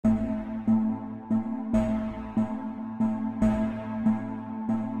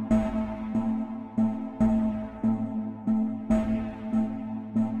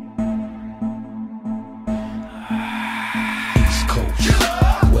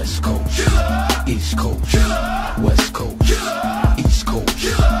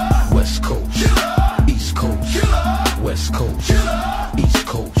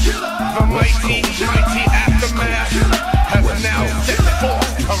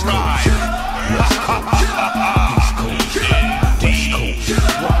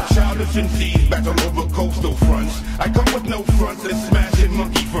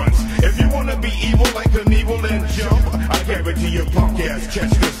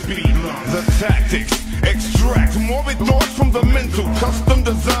speed the tactics, extract morbid thoughts from the mental, custom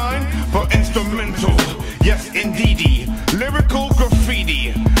design for instrumental. Yes, indeedy, lyrical graffiti,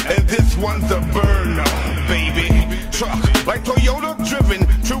 and this one's a burner, baby. Truck like Toyota driven,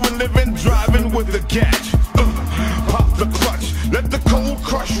 true and living, driving with the catch. Pop the clutch, let the cold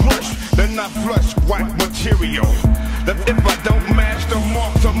crush rush, then I flush white material. That if I don't match the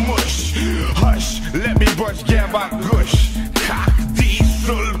mark to mush, hush, let me brush, gab, I gush. Cock,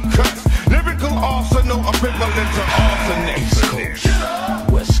 diesel cuts, lyrical arsenal equivalent to arsenic. East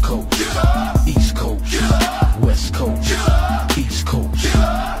Coast, West Coast, East Coast, West Coast, East Coast,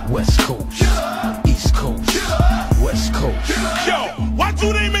 West Coast, East Coast, West Coast. Yo, why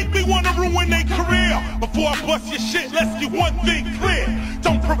do they make me wanna ruin their career? Before I bust your shit, let's get one thing clear.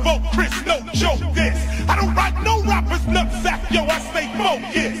 Don't provoke Chris, no joke this. I don't write no rappers nutsack, yo, I stay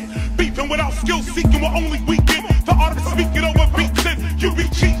focused. Beefing without skill seeking will only weaken the art of speaking over beats, and you be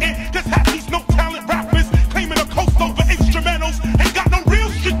cheating. Just have these no talent rappers claiming a coast over instrumentals, ain't got no real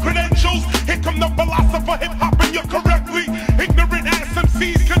street credentials. Here come the philosopher hip-hopping you correctly. Ignorant ass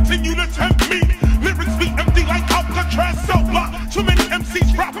MCs continue to tempt me. Lyrics be empty like Alcatraz cell block. Too many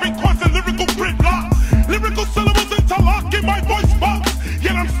MCs rapping, causing lyrical gridlock. Lyrical syllables interlocking my voice box.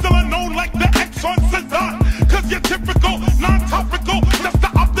 Yet I'm still unknown like the X on Sadat. Cause you're typical, non-topical, just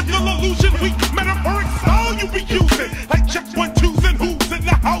the optical illusion. Weak metaphoric style you be using. Like checks, 1, 2s, and who's in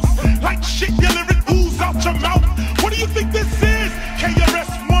the house. Like shit, your lyric ooze out your mouth. What do you think this is?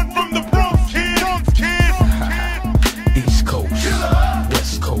 KRS-ONE from the Bronx, kid. East Coast,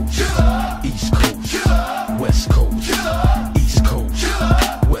 West Coast, East Coast, West Coast, East Coast,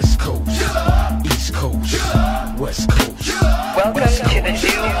 West Coast, East Coast, West Coast. Welcome to the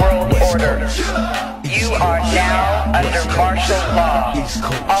New World Order. You are now under martial law.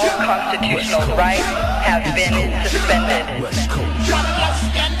 All constitutional rights have been suspended. West Coast.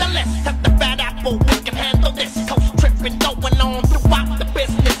 Scandalous at the bad apple, we can handle this. Coast tripping going on throughout the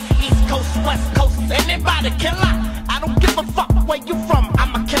business. East Coast, West Coast, anybody killer. I don't give a fuck where you from,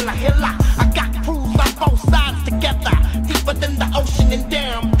 I'm a killer hiller. I got crews on both sides together, deeper than the ocean and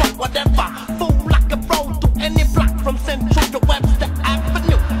damn, fuck whatever. Fool like a road through any block from Central to Webster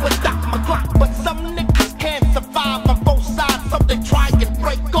Avenue without my Glock. But some niggas can't survive on both sides, so they try and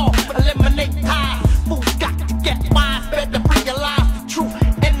break off, eliminate ties. Fools got to get wise, better realize the truth.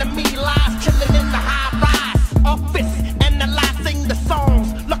 Enemy lies, chilling in the high rise office, analyzing the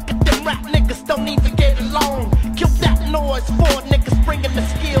songs. Look at them rap niggas, don't even get along. Kill that noise for niggas bringing the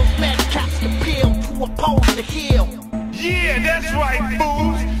skills. Man, catch the pill to oppose the heel. Yeah, that's right,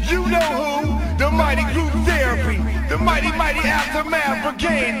 fools. You know who? The mighty group therapy, the mighty aftermath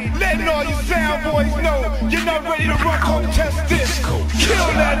brigade. Letting all you sound boys know you're not ready to rock on test this. Kill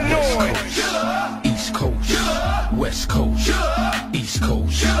that noise. East Coast, West Coast, East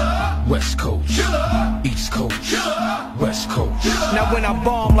Coast, West Coast, East Coast, West Coast. Now when I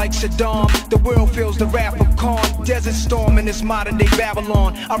bomb like Saddam, the world feels the wrath of Khan. Desert storm in this modern day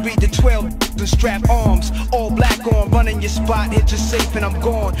Babylon. I read the 12 and strap arms, all black on, running your spot, hit you safe and I'm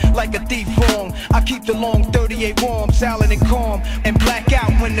gone like a thief wrong. I keep the long 38 warm, silent and calm, and black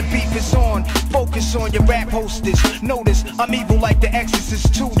out when the beef is on. Focus on your rap hostess. Notice I'm evil like the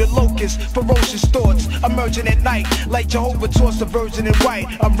Exorcist 2, the locust. Ferocious thoughts emerging at night, like Jehovah tossed the virgin in white.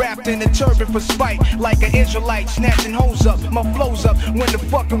 I'm wrapped in a turban for spite, like an Israelite snatching hoes up. My flow's up when the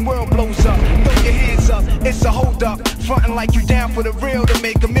fucking world blows up. Throw your hands up, it's a hold up. Frontin' like you down for the real to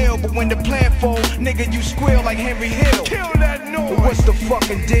make a meal, but when the plan fold, nigga, you squeal like Henry Hill. Kill that noise. What's the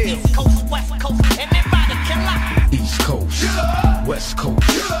fucking deal? East Coast, West Coast, anybody killer. East Coast, West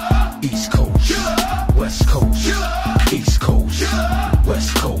Coast, East Coast,